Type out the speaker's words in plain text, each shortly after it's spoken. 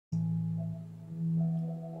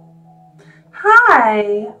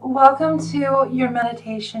Hi, welcome to your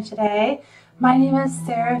meditation today. My name is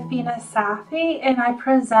Serafina Safi and I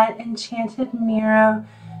present Enchanted Mirror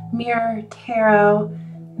Tarot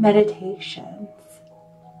meditations.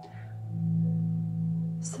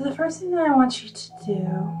 So the first thing that I want you to do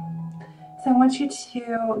is I want you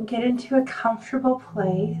to get into a comfortable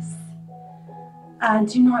place.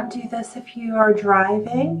 Do not do this if you are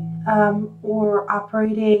driving or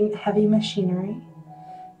operating heavy machinery.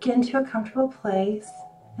 Get into a comfortable place,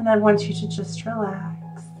 and I want you to just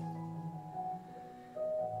relax.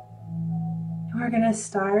 And we're going to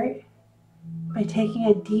start by taking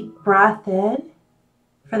a deep breath in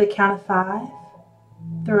for the count of 5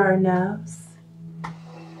 through our nose.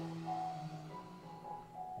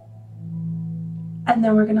 And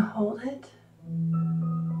then we're going to hold it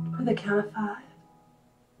for the count of 5.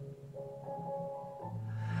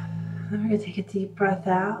 And then we're going to take a deep breath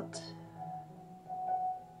out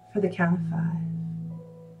for the count of 5.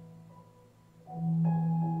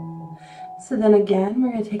 So then again,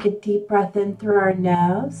 we're going to take a deep breath in through our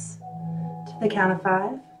nose to the count of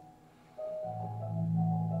 5.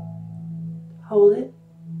 Hold it.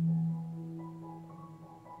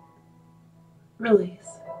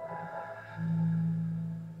 Release.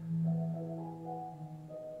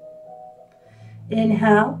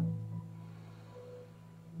 Inhale.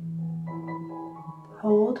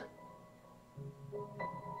 Hold.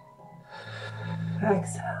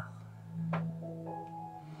 Exhale.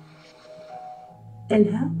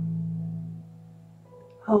 Inhale.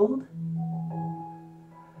 Hold.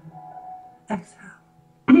 Exhale.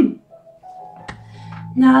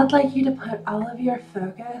 Now I'd like you to put all of your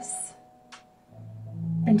focus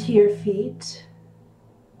into your feet.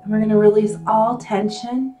 And we're going to release all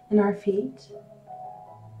tension in our feet.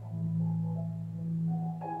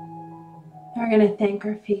 And we're going to thank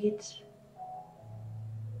our feet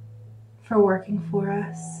for working for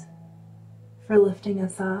us, for lifting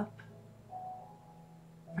us up,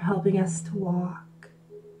 for helping us to walk.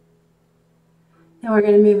 Now we're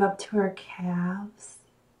going to move up to our calves.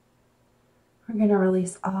 We're going to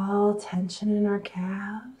release all tension in our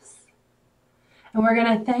calves. And we're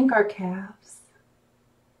going to thank our calves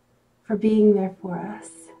for being there for us,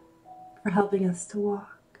 for helping us to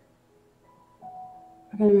walk.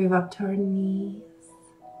 We're going to move up to our knees.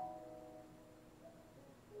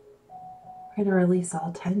 We're going to release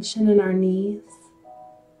all tension in our knees.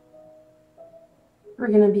 We're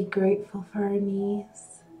going to be grateful for our knees.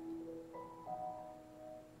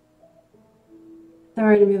 Then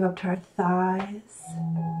we're going to move up to our thighs.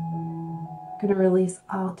 We're going to release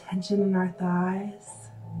all tension in our thighs.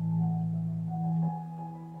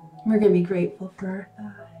 We're going to be grateful for our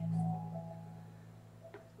thighs.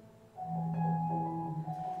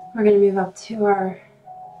 We're going to move up to our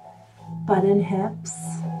butt and hips.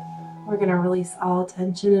 We're going to release all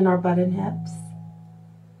tension in our butt and hips.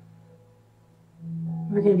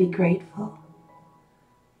 We're going to be grateful.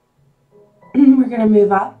 We're going to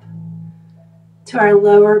move up to our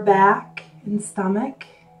lower back and stomach.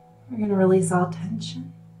 We're going to release all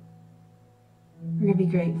tension. We're going to be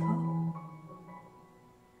grateful.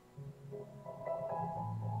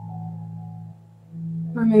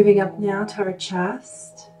 We're moving up now to our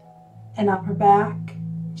chest and upper back,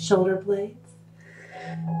 shoulder blades.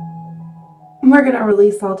 We're going to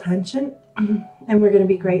release all tension and we're going to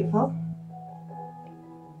be grateful.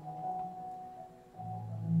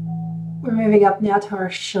 We're moving up now to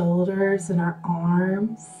our shoulders and our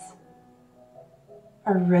arms,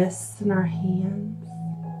 our wrists and our hands.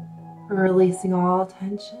 We're releasing all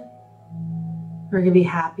tension. We're going to be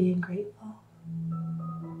happy and grateful.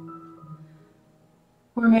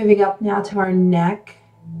 We're moving up now to our neck,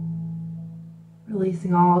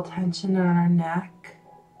 releasing all tension on our neck,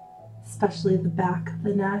 especially the back of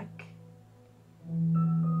the neck.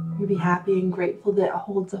 We're going to be happy and grateful that it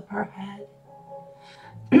holds up our head.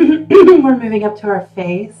 We're moving up to our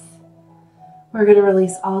face. We're going to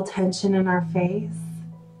release all tension in our face.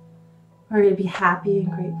 We're going to be happy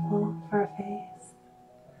and grateful for our face.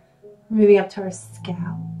 We're moving up to our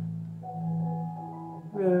scalp.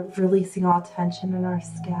 We're releasing all tension in our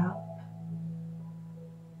scalp.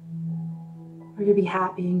 We're going to be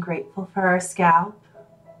happy and grateful for our scalp.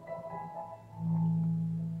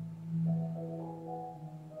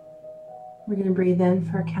 We're going to breathe in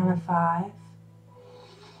for a count of 5.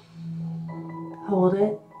 Hold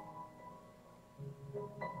it.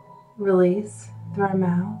 Release through our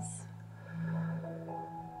mouths.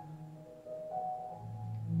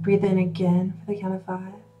 Breathe in again for the count of 5.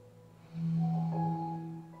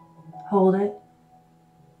 Hold it.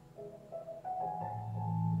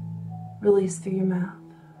 Release through your mouth.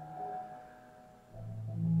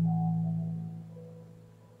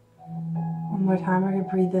 more time, we're going to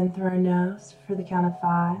breathe in through our nose for the count of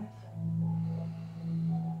 5.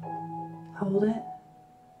 Hold it.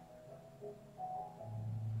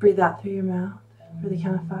 Breathe out through your mouth for the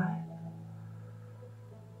count of 5.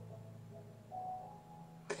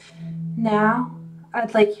 Now,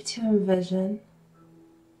 I'd like you to envision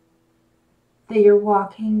that you're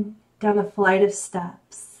walking down a flight of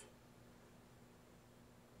steps.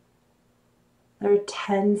 There are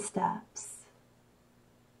 10 steps.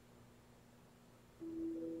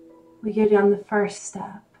 We go down the first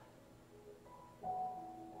step,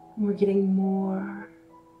 and we're getting more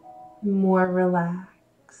and more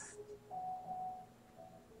relaxed.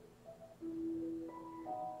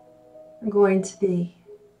 We're going to the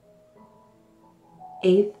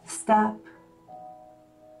 8th step.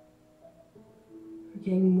 We're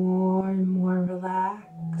getting more and more relaxed.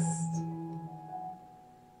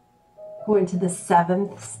 Going to the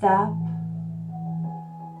 7th step.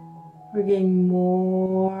 We're getting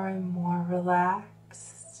more and more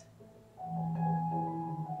relaxed.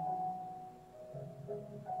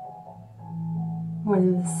 Going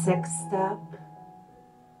to the 6th step.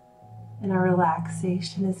 And our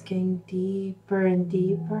relaxation is getting deeper and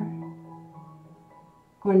deeper.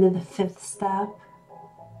 Going to the 5th step.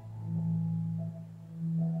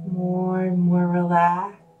 More and more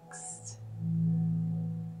relaxed.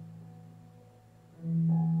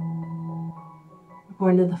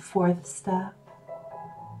 Going to the 4th step.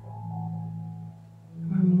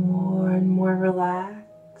 We're more and more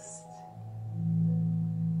relaxed.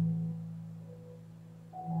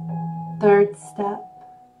 3rd step.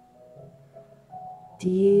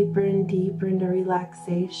 Deeper and deeper into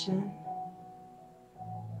relaxation.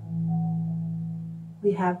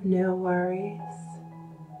 We have no worries.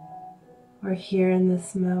 We're here in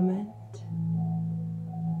this moment.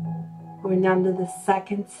 Going down to the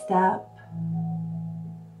 2nd step.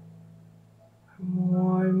 We're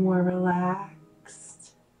more and more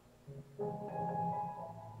relaxed.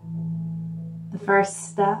 The 1st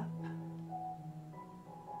step.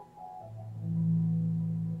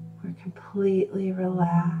 We're completely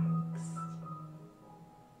relaxed.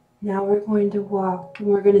 Now we're going to walk and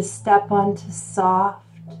we're going to step onto soft,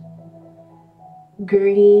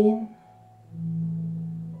 green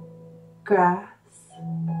grass.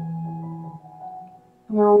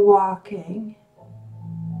 And we're walking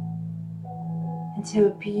into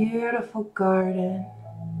a beautiful garden.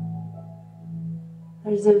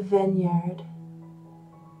 There's a vineyard.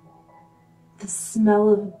 The smell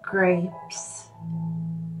of grapes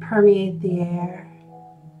permeate the air.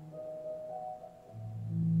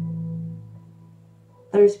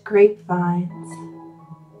 There's grapevines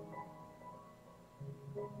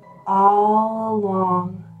all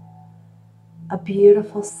along a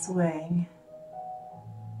beautiful swing.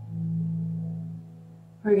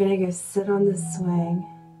 We're gonna go sit on the swing.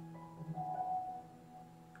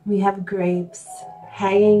 We have grapes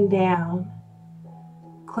hanging down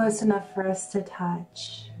close enough for us to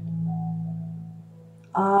touch.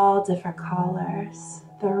 All different colors.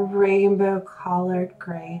 They're rainbow colored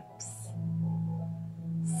grapes.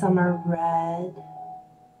 Some are red.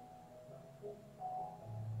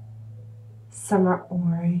 Some are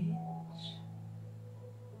orange.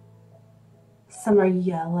 Some are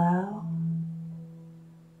yellow.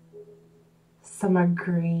 Some are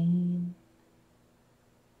green.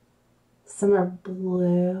 Some are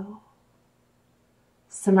blue.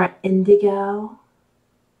 Some are indigo.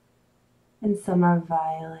 And some are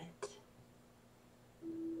violet.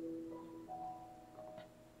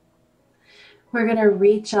 We're going to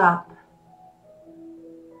reach up.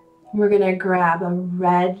 We're going to grab a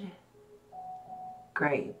red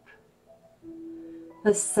grape.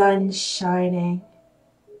 The sun's shining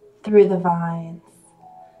through the vines.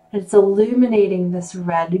 It's illuminating this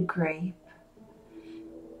red grape.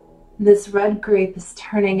 This red grape is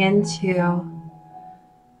turning into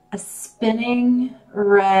a spinning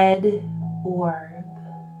red orb.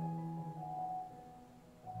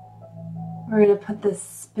 We're going to put this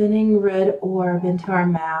spinning red orb into our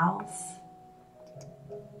mouths.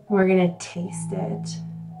 We're going to taste it.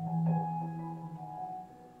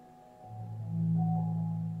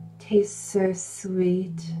 Tastes so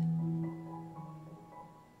sweet.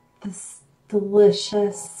 This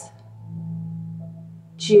delicious,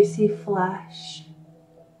 juicy flesh.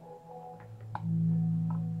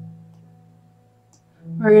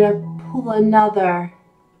 We're going to pull another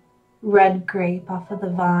red grape off of the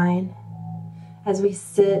vine as we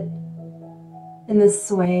sit in the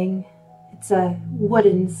swing. It's a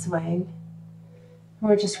wooden swing.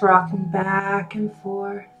 We're just rocking back and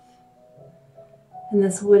forth in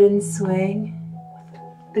this wooden swing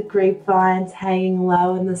with the grapevines hanging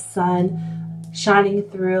low in the sun. shining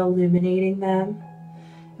through, illuminating them.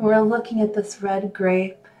 And we're looking at this red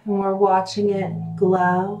grape and we're watching it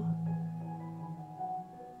glow.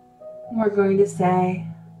 And we're going to say,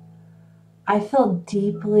 I feel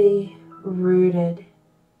deeply rooted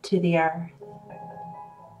to the earth.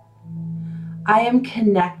 I am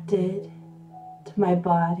connected to my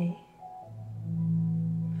body.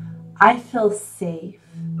 I feel safe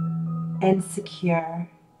and secure.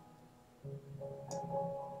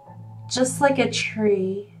 Just like a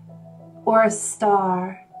tree or a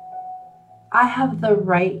star, I have the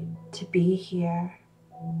right to be here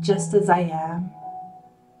just as I am.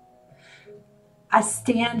 I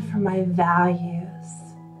stand for my values,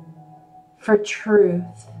 for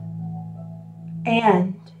truth,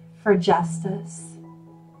 and for justice.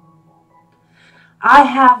 I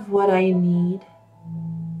have what I need.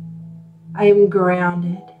 I am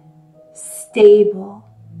grounded, stable,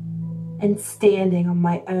 and standing on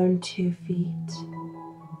my own 2 feet.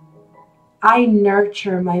 I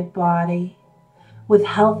nurture my body with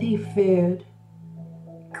healthy food,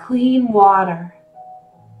 clean water,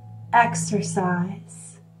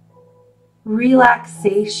 exercise,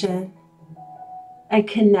 relaxation, and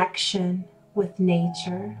connection with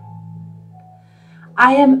nature.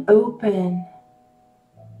 I am open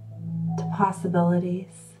to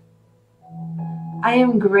possibilities. I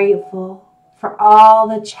am grateful for all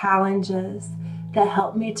the challenges that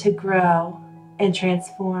help me to grow and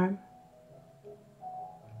transform.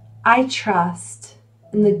 I trust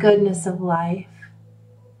in the goodness of life.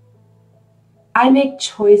 I make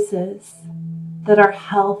choices that are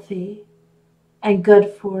healthy and good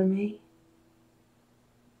for me.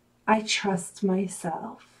 I trust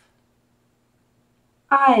myself.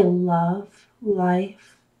 I love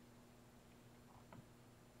life.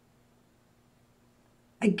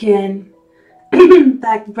 Again,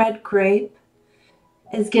 that red grape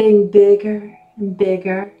is getting bigger and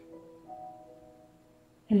bigger.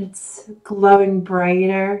 And it's glowing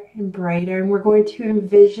brighter and brighter. And we're going to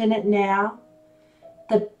envision it now,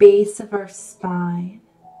 the base of our spine.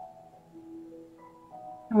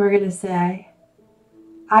 And we're going to say,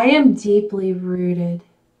 I am deeply rooted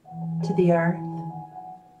to the earth.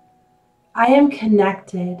 I am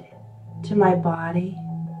connected to my body.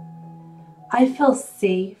 I feel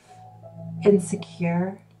safe and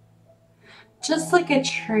secure. Just like a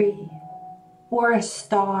tree or a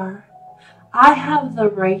star, I have the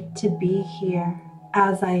right to be here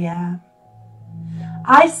as I am.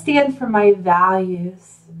 I stand for my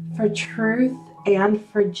values, for truth and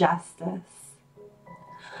for justice.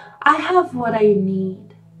 I have what I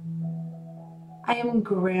need. I am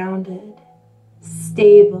grounded,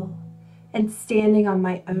 stable, and standing on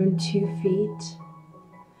my own 2 feet.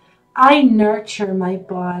 I nurture my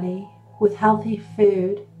body with healthy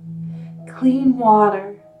food, clean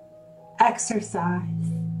water,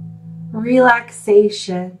 exercise,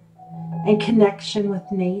 relaxation, and connection with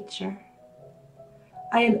nature.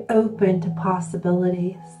 I am open to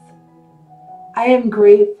possibilities. I am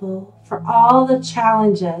grateful for all the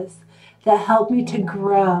challenges that help me to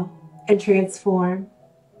grow and transform.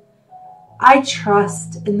 I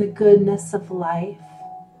trust in the goodness of life.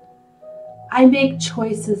 I make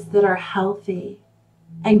choices that are healthy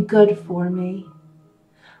and good for me.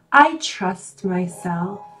 I trust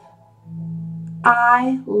myself.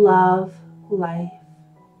 I love life.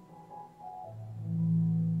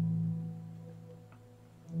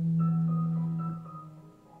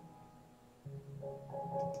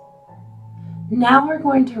 Now we're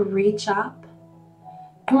going to reach up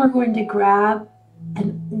and we're going to grab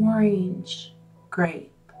an orange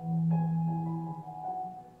grape.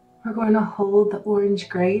 We're going to hold the orange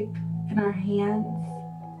grape in our hands,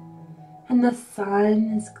 and the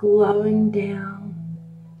sun is glowing down.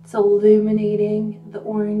 It's illuminating the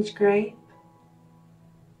orange grape.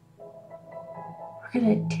 We're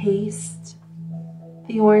going to taste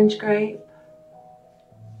the orange grape.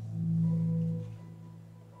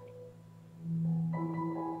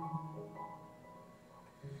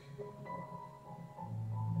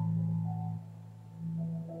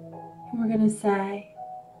 And we're going to say,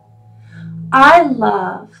 I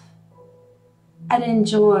love and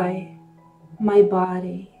enjoy my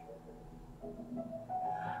body.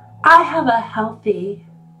 I have a healthy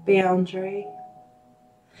boundary.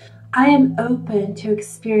 I am open to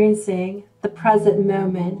experiencing the present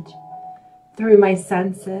moment through my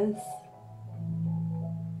senses.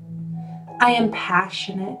 I am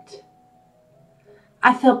passionate.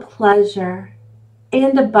 I feel pleasure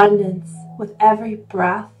and abundance with every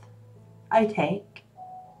breath I take.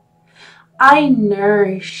 I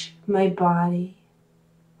nourish my body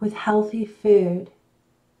with healthy food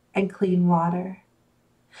and clean water.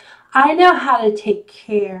 I know how to take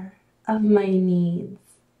care of my needs.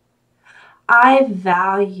 I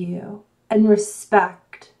value and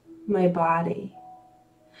respect my body.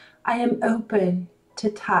 I am open to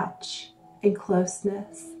touch and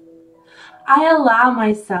closeness. I allow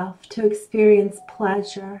myself to experience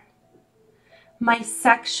pleasure. My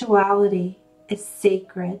sexuality is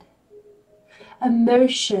sacred.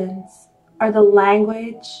 Emotions are the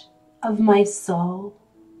language of my soul.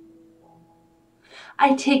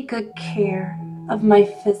 I take good care of my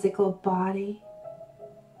physical body.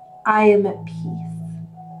 I am at peace.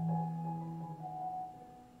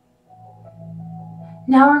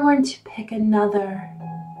 Now we're going to pick another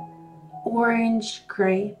orange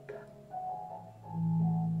grape.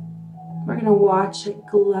 We're going to watch it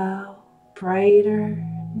glow brighter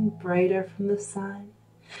and brighter from the sun.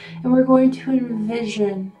 And we're going to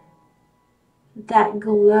envision that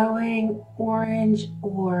glowing orange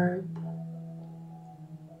orb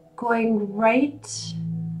going right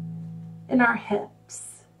in our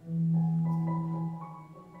hips,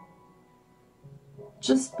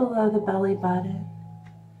 just below the belly button.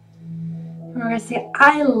 And we're going to say,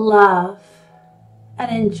 I love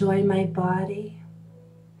and enjoy my body.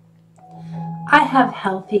 I have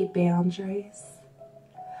healthy boundaries.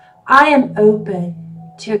 I am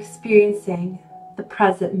open to experiencing the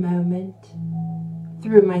present moment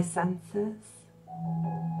through my senses.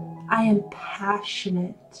 I am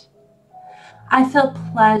passionate. I feel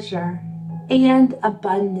pleasure and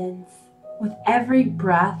abundance with every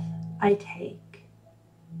breath I take.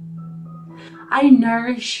 I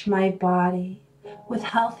nourish my body with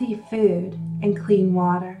healthy food and clean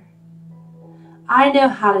water. I know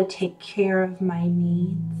how to take care of my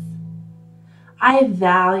needs. I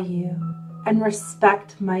value and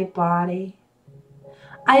respect my body.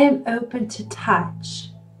 I am open to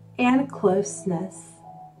touch and closeness.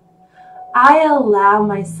 I allow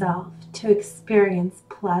myself to experience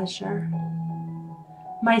pleasure.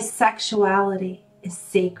 My sexuality is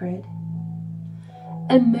sacred.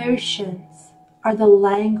 Emotions are the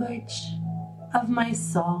language of my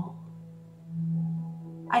soul.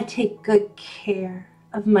 I take good care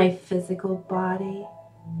of my physical body.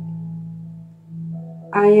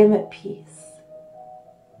 I am at peace.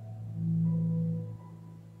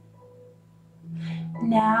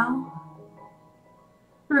 Now,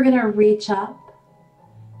 we're going to reach up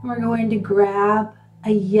and we're going to grab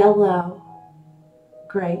a yellow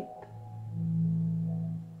grape.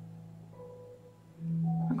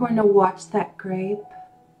 We're going to watch that grape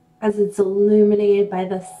as it's illuminated by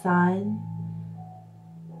the sun.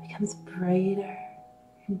 It becomes brighter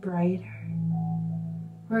and brighter.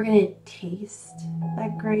 We're going to taste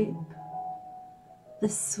that grape, the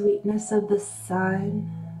sweetness of the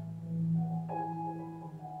sun.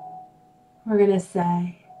 We're going to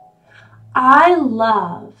say, I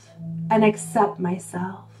love and accept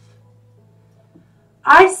myself.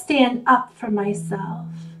 I stand up for myself.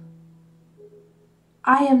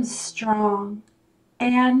 I am strong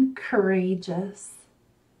and courageous.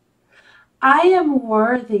 I am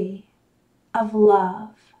worthy of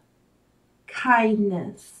love,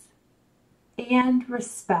 kindness, and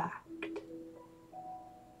respect.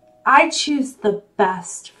 I choose the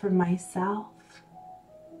best for myself.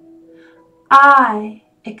 I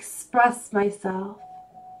express myself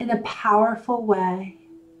in a powerful way.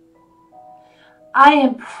 I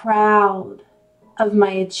am proud of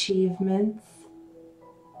my achievements.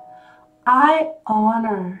 I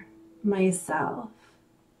honor myself.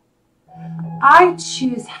 I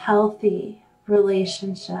choose healthy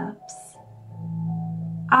relationships.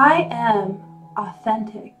 I am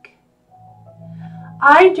authentic.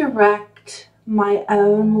 I direct my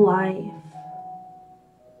own life.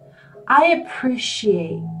 I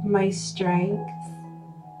appreciate my strengths.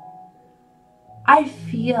 I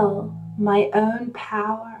feel my own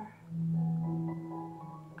power.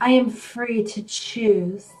 I am free to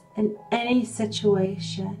choose in any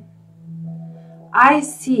situation. I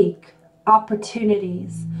seek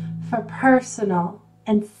opportunities for personal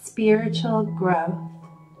and spiritual growth.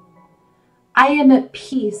 I am at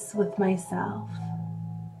peace with myself.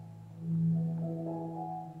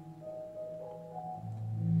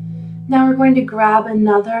 Now we're going to grab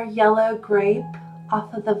another yellow grape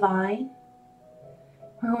off of the vine.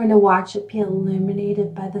 We're going to watch it be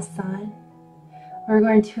illuminated by the sun. We're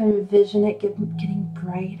going to envision it getting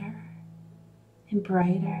brighter and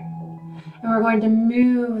brighter. And we're going to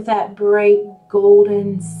move that bright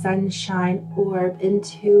golden sunshine orb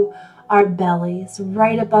into our bellies,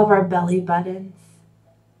 right above our belly buttons.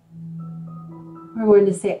 We're going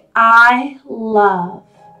to say, I love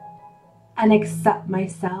and accept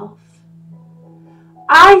myself.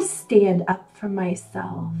 I stand up for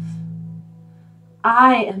myself.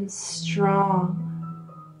 I am strong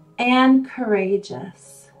and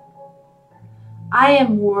courageous. I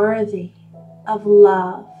am worthy of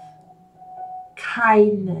love,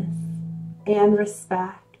 kindness, and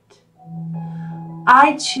respect.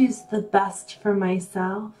 I choose the best for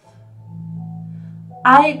myself.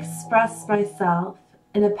 I express myself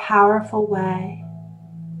in a powerful way.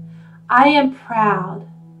 I am proud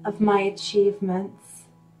of my achievements.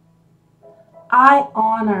 I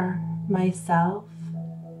honor myself.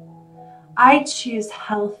 I choose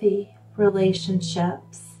healthy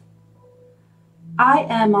relationships. I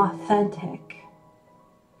am authentic.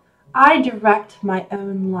 I direct my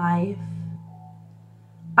own life.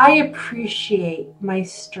 I appreciate my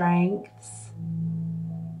strengths.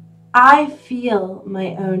 I feel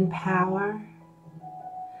my own power.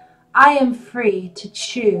 I am free to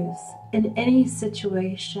choose in any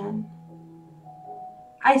situation.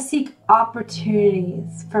 I seek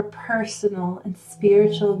opportunities for personal and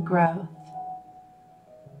spiritual growth.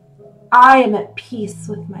 I am at peace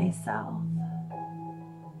with myself.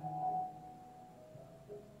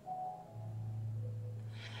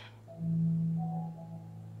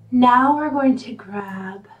 Now we're going to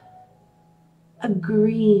grab a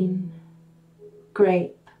green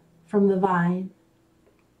grape from the vine.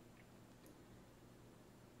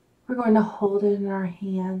 We're going to hold it in our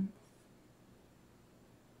hands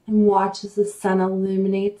and watch as the sun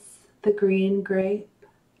illuminates the green grape.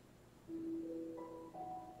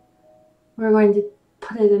 We're going to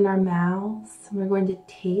put it in our mouths and we're going to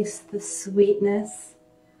taste the sweetness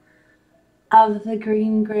of the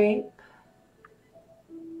green grape.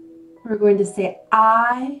 We're going to say,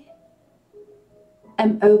 I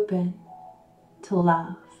am open to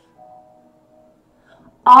love.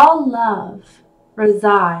 All love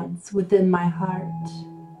resides within my heart.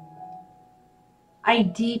 I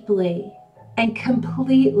deeply and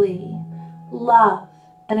completely love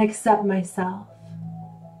and accept myself.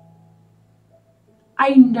 I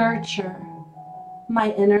nurture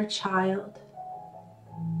my inner child.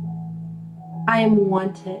 I am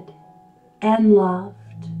wanted and loved.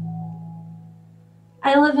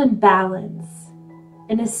 I live in balance,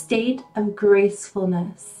 in a state of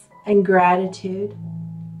gracefulness and gratitude.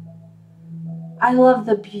 I love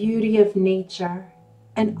the beauty of nature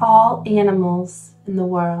and all animals in the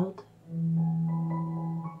world.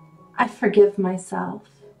 I forgive myself.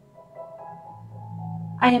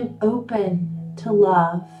 I am open to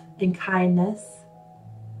love and kindness.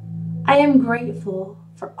 I am grateful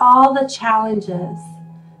for all the challenges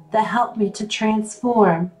that help me to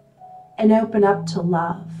transform and open up to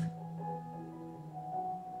love.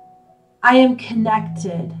 I am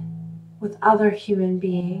connected with other human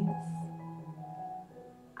beings.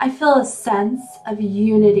 I feel a sense of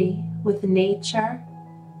unity with nature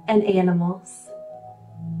and animals.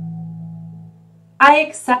 I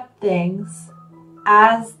accept things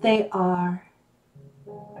as they are.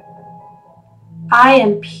 I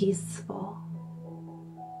am peaceful.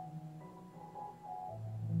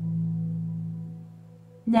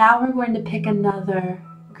 Now we're going to pick another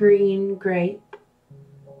green grape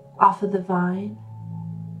off of the vine.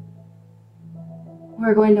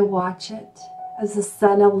 We're going to watch it as the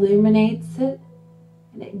sun illuminates it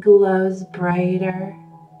and it glows brighter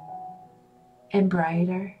and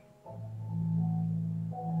brighter.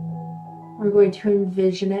 We're going to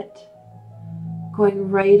envision it going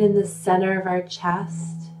right in the center of our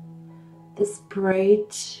chest, this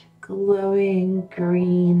bright, glowing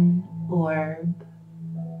green orb.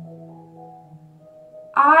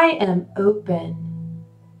 I am open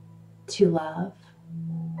to love.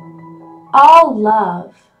 All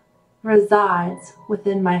love resides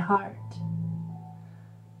within my heart.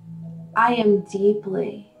 I am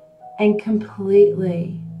deeply and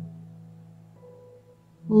completely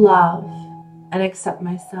love and accept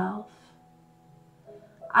myself.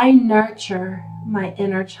 I nurture my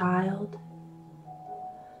inner child.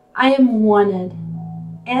 I am wanted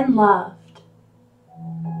and loved.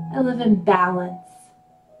 I live in balance,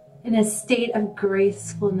 in a state of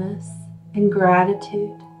gracefulness and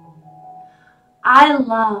gratitude. I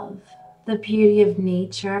love the beauty of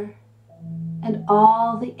nature and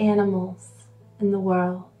all the animals in the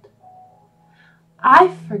world.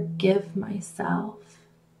 I forgive myself.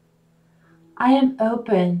 I am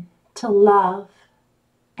open to love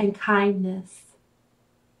and kindness.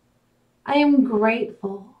 I am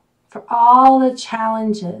grateful for all the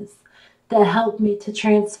challenges that help me to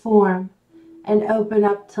transform and open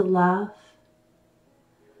up to love.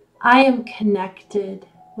 I am connected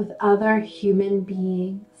with other human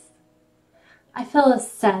beings. I feel a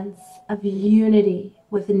sense of unity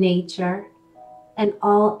with nature and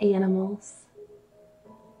all animals.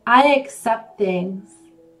 I accept things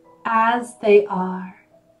as they are.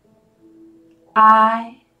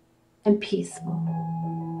 I am peaceful.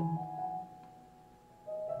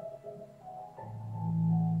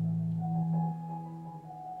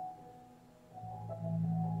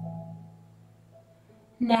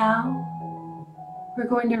 Now, we're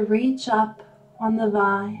going to reach up on the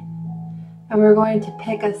vine and we're going to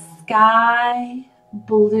pick a sky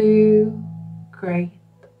blue grape.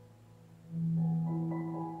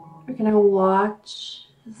 We're going to watch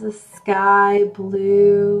as the sky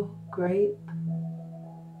blue grape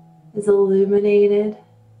is illuminated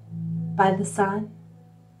by the sun.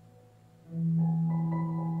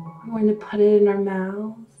 We're going to put it in our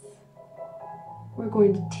mouths. We're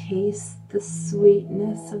going to taste the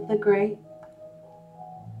sweetness of the grape.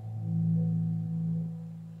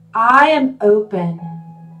 I am open,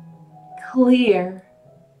 clear,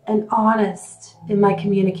 and honest in my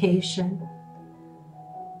communication.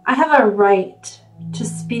 I have a right to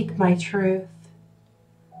speak my truth.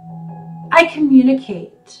 I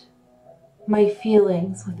communicate my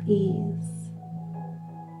feelings with ease.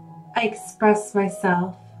 I express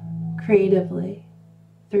myself creatively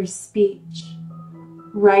through speech,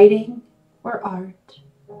 writing, or art.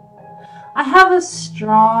 I have a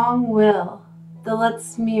strong will that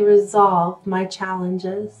lets me resolve my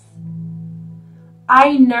challenges.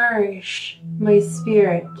 I nourish my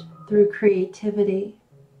spirit through creativity.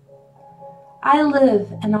 I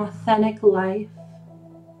live an authentic life.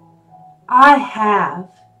 I have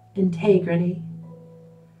integrity.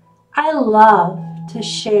 I love to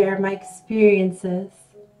share my experiences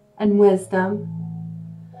and wisdom.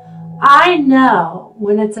 I know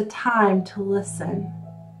when it's a time to listen.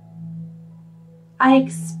 I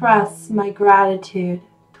express my gratitude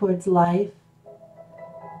towards life.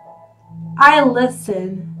 I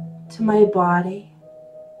listen to my body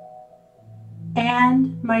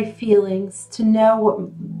and my feelings to know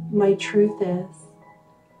what my truth is.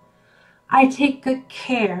 I take good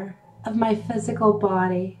care of my physical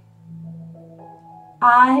body.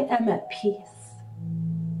 I am at peace.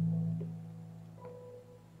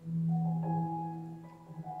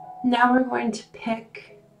 Now we're going to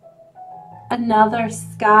pick another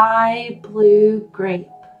sky blue grape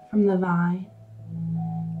from the vine.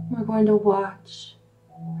 We're going to watch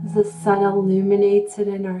as the sun illuminates it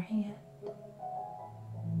in our hand.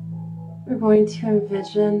 We're going to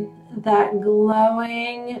envision that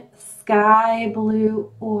glowing sky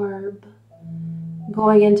blue orb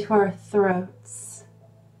going into our throats.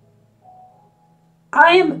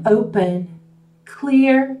 I am open,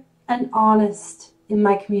 clear, and honest in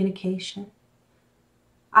my communication.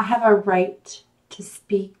 I have a right to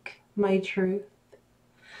speak my truth.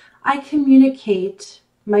 I communicate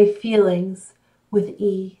my feelings with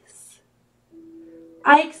ease.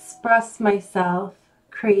 I express myself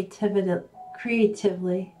creatively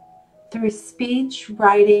through speech,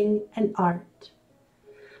 writing, and art.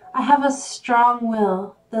 I have a strong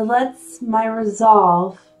will that lets me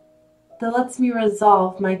resolve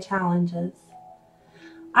my challenges.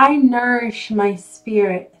 I nourish my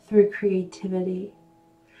spirit through creativity.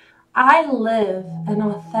 I live an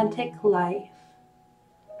authentic life.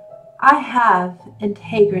 I have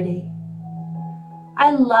integrity.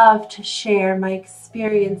 I love to share my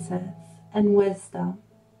experiences and wisdom.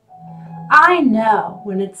 I know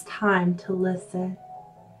when it's time to listen.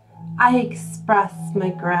 I express my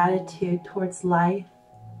gratitude towards life.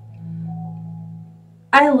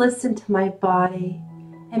 I listen to my body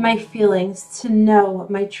and my feelings to know what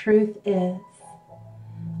my truth is.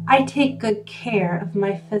 I take good care of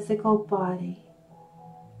my physical body.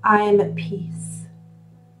 I am at peace.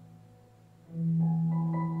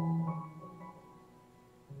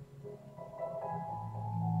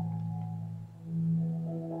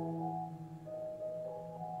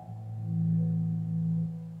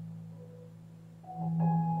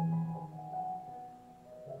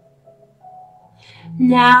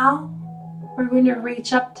 Now we're going to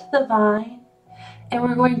reach up to the vine and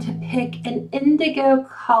we're going to pick an indigo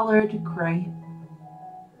colored grape,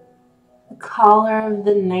 the color of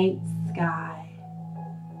the night sky,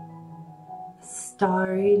 a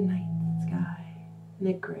starry night sky, and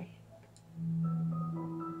a grape.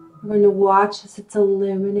 We're going to watch as it's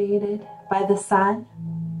illuminated by the sun.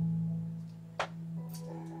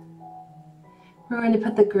 We're going to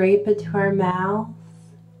put the grape into our mouths.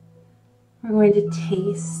 We're going to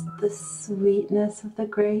taste the sweetness of the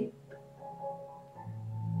grape.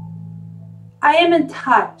 I am in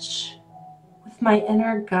touch with my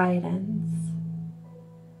inner guidance.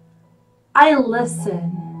 I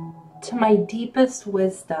listen to my deepest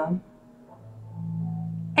wisdom.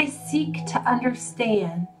 I seek to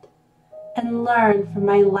understand and learn from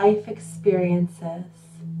my life experiences.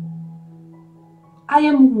 I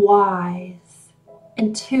am wise,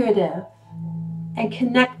 intuitive, and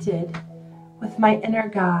connected with my inner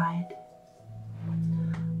guide.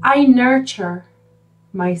 I nurture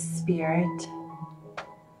my spirit.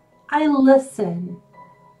 I listen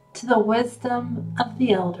to the wisdom of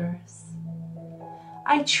the elders.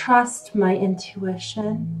 I trust my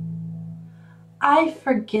intuition. I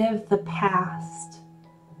forgive the past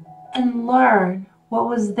and learn what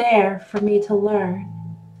was there for me to learn.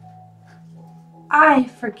 I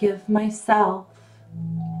forgive myself.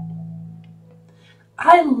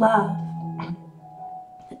 I love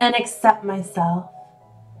and accept myself.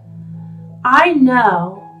 I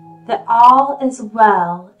know that all is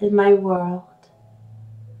well in my world.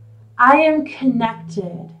 I am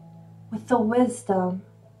connected with the wisdom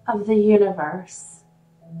of the universe.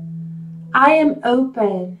 I am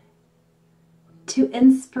open to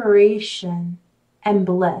inspiration and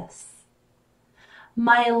bliss.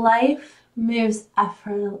 My life moves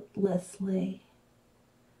effortlessly.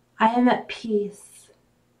 I am at peace.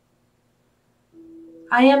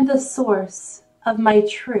 I am the source of my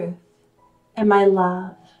truth and my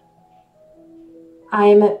love. I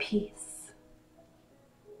am at peace.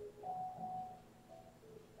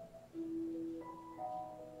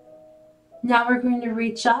 Now we're going to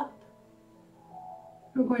reach up.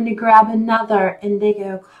 We're going to grab another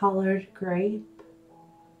indigo colored grape.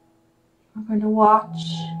 We're going to watch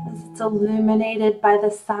as it's illuminated by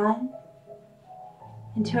the sun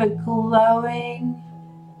into a glowing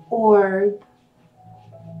orb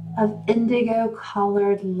of indigo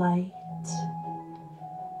colored light.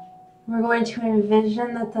 We're going to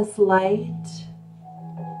envision that this light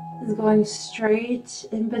is going straight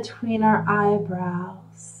in between our eyebrows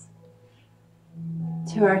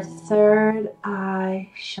to our third eye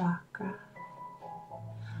chakra.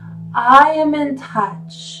 I am in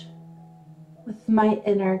touch with my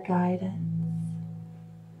inner guidance.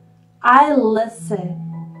 I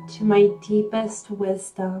listen to my deepest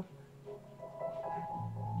wisdom.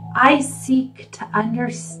 I seek to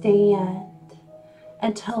understand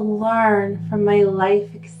and to learn from my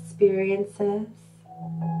life experiences.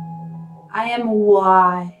 I am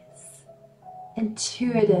wise,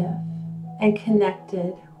 intuitive, and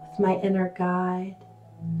connected with my inner guide.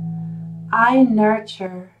 I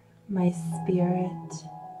nurture my spirit.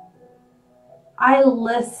 I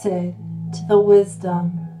listen to the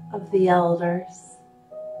wisdom of the elders.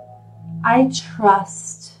 I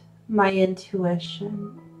trust my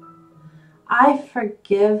intuition. I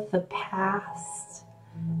forgive the past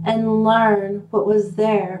and learn what was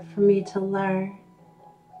there for me to learn.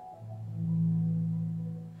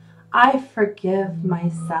 I forgive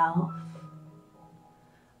myself.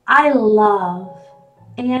 I love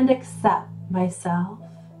and accept myself.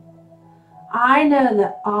 I know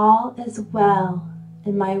that all is well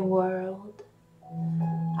in my world.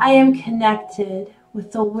 I am connected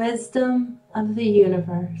with the wisdom of the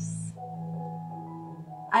universe.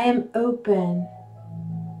 I am open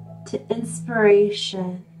to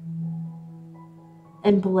inspiration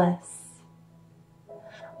and bliss.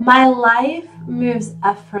 My life moves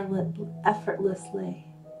effortlessly.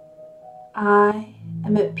 I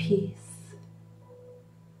am at peace.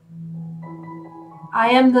 I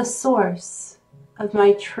am the source of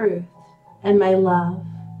my truth and my love.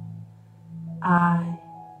 I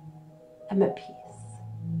am at peace.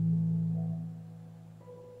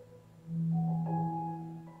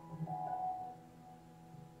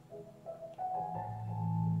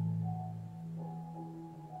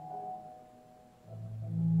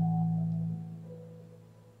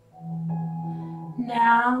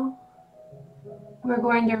 Now we're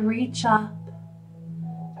going to reach up.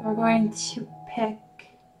 We're going to pick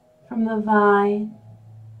from the vine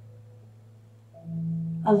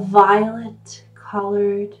a violet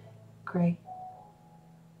colored grape.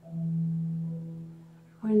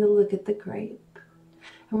 We're going to look at the grape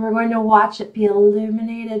and we're going to watch it be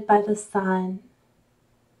illuminated by the sun.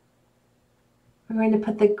 We're going to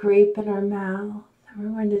put the grape in our mouth and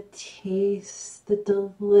we're going to taste the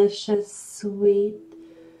delicious, sweet,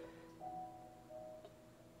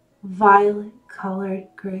 violet colored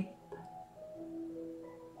grape.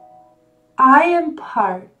 I am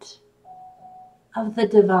part of the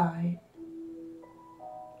divine.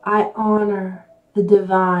 I honor the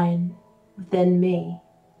divine within me.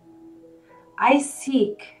 I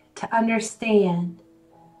seek to understand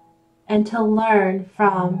and to learn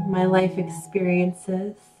from my life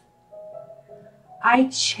experiences. I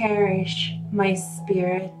cherish my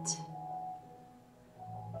spirit.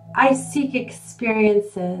 I seek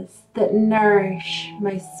experiences that nourish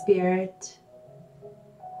my spirit.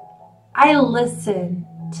 I listen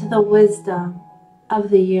to the wisdom of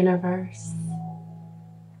the universe.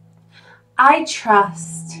 I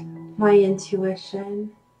trust my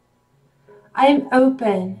intuition. I am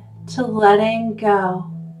open to letting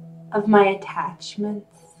go of my attachments.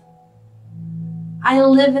 I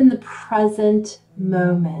live in the present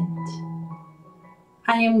moment.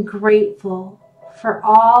 I am grateful for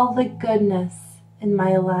all the goodness in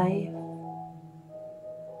my life.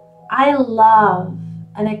 I love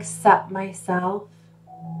and accept myself.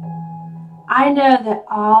 I know that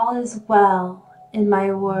all is well in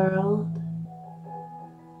my world.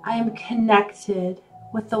 I am connected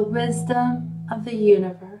with the wisdom of the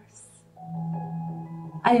universe.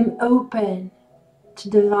 I am open to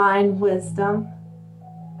divine wisdom.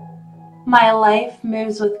 My life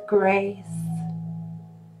moves with grace.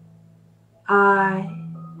 I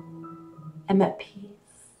am at peace.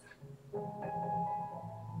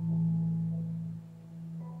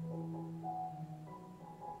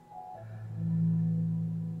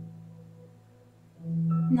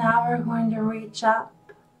 Now we're going to reach up.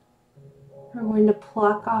 We're going to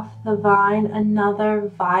pluck off the vine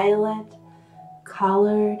another violet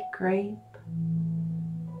colored grape.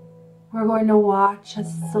 We're going to watch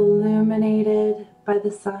as it's illuminated by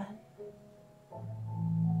the sun.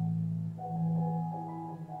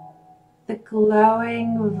 The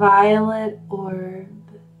glowing violet orb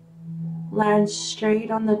lands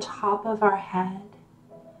straight on the top of our head,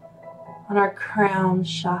 on our crown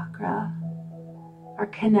chakra, our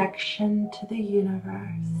connection to the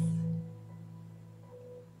universe.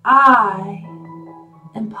 I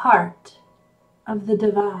am part of the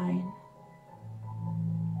divine.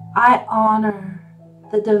 I honor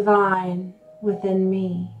the divine within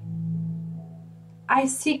me. I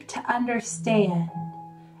seek to understand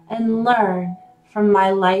and learn from my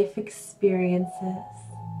life experiences.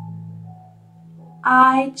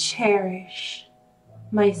 I cherish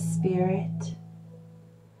my spirit.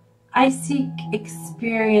 I seek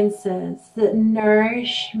experiences that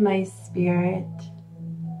nourish my spirit.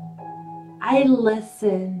 I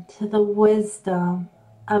listen to the wisdom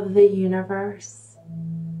of the universe.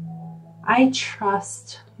 I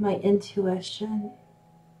trust my intuition.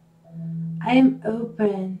 I am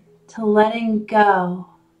open to letting go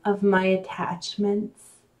of my attachments.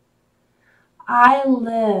 I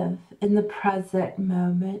live in the present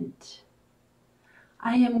moment.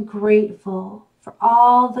 I am grateful for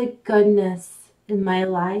all the goodness in my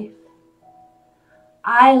life.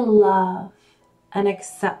 I love and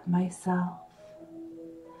accept myself.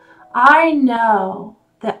 I know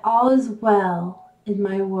that all is well in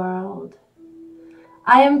my world.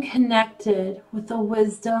 I am connected with the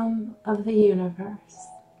wisdom of the universe.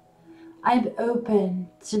 I am open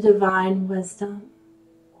to divine wisdom.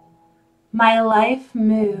 My life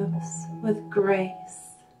moves with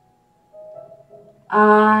grace.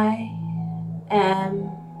 I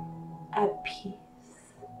am at peace.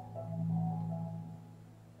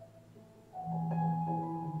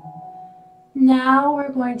 Now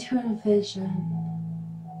we're going to envision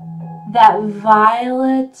that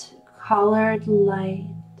violet colored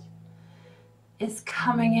light is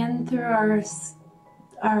coming in through our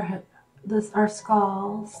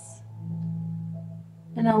skulls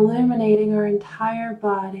and illuminating our entire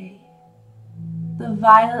body. The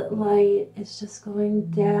violet light is just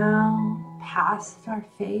going down past our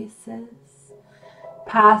faces,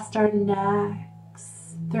 past our necks,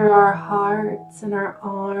 through our hearts and our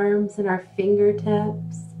arms and our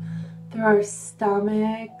fingertips, through our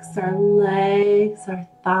stomachs, our legs, our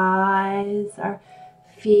thighs, our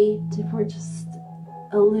feet. If we're just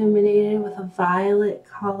illuminated with a violet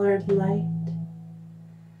colored light.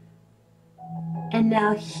 And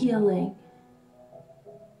now healing.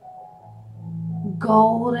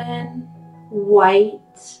 Golden white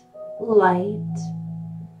light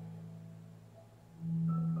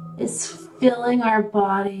is filling our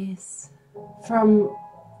bodies from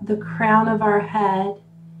the crown of our head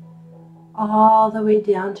all the way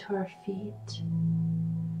down to our feet.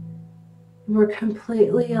 We're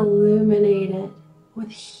completely illuminated with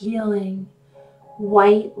healing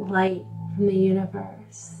white light from the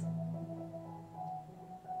universe.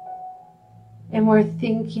 And we're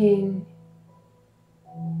thinking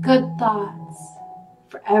good thoughts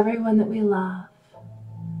for everyone that we love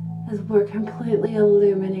as we're completely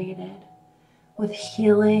illuminated with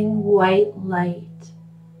healing white light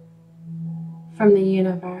from the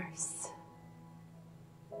universe.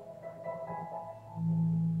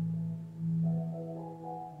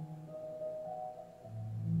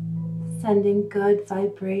 Sending good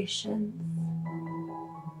vibrations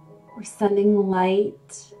sending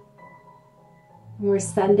light, and we're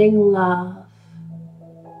sending love.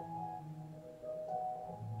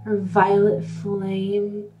 Our violet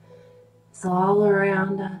flame is all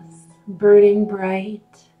around us, burning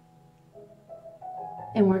bright.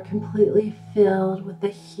 And we're completely filled with the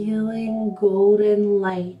healing golden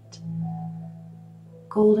light,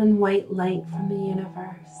 golden white light from the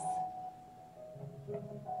universe.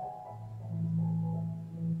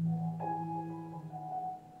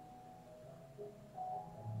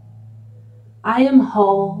 I am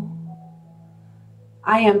whole.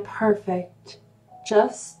 I am perfect,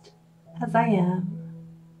 just as I am.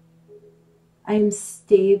 I am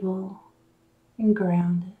stable and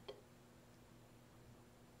grounded.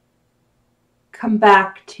 Come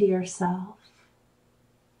back to yourself.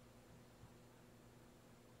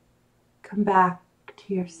 Come back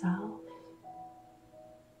to yourself.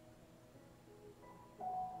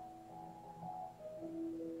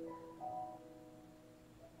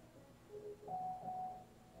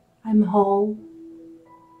 I'm whole.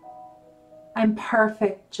 I'm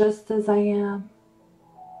perfect just as I am.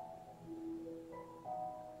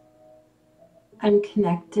 I'm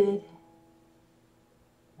connected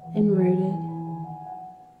and rooted.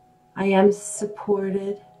 I am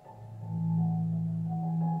supported.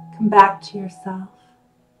 Come back to yourself.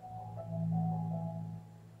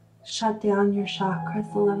 Shut down your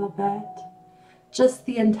chakras a little bit. Just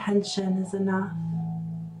the intention is enough.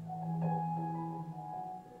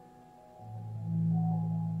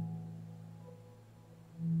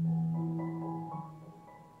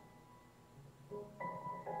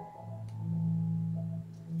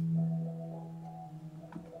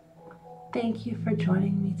 Thank you for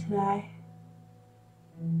joining me today.